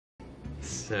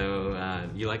So,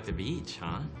 you like the beach,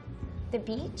 huh? The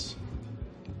beach?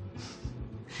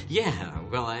 Yeah,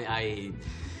 well, I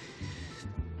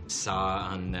saw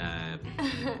on,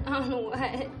 On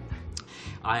what?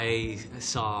 I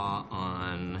saw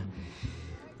on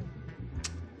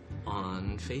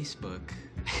Facebook.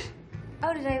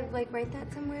 Oh, did I, like, write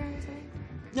that somewhere or something?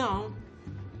 No.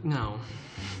 No.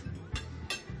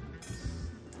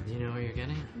 Do you know where you're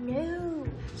getting? No.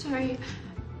 Sorry.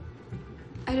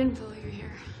 I didn't follow you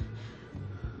here.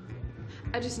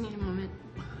 I just need a moment.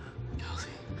 Kelsey.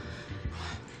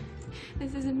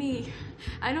 This isn't me.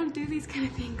 I don't do these kind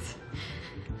of things.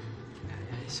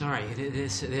 Sorry,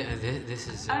 this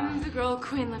is, I'm the girl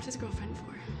Quinn left his girlfriend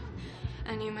for.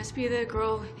 And you must be the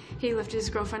girl he left his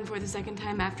girlfriend for the second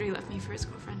time after he left me for his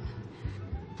girlfriend.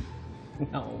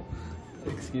 No.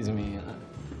 Excuse me.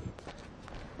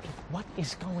 What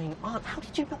is going on? How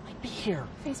did you know I'd be here?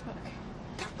 Facebook.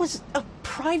 That was a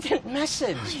private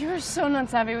message. Oh, you're so not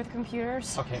savvy with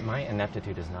computers. Okay, my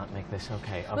ineptitude does not make this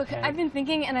okay. Look, I've been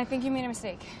thinking, and I think you made a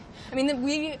mistake. I mean,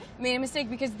 we made a mistake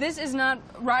because this is not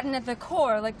rotten at the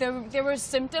core. Like, there were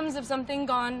symptoms of something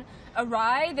gone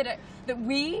awry that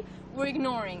we were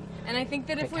ignoring. And I think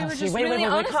that if we were just really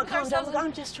honest with ourselves... Calm down.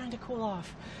 I'm just trying to cool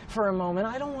off for a moment.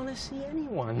 I don't want to see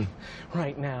anyone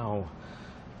right now.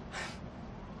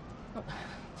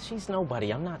 She's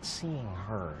nobody. I'm not seeing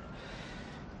her.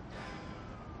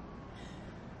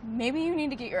 Maybe you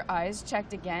need to get your eyes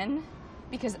checked again,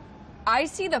 because I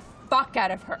see the fuck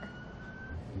out of her.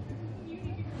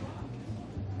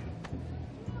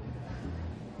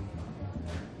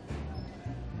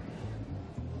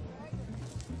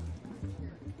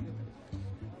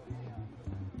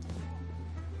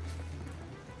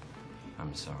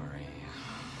 I'm sorry.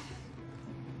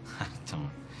 I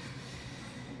don't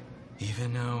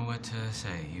even know what to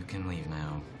say. You can leave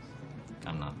now.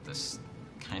 I'm not this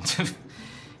kind of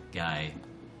guy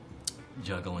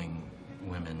juggling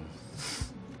women.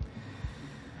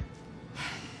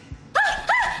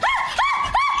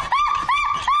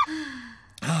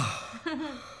 Oh,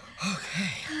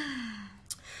 okay.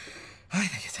 I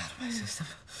think it's out of my system.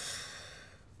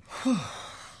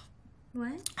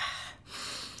 What?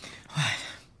 What?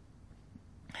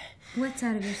 What's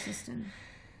out of your system?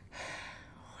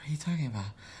 What are you talking about?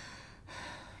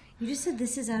 You just said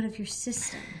this is out of your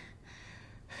system.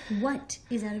 What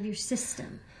is out of your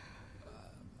system?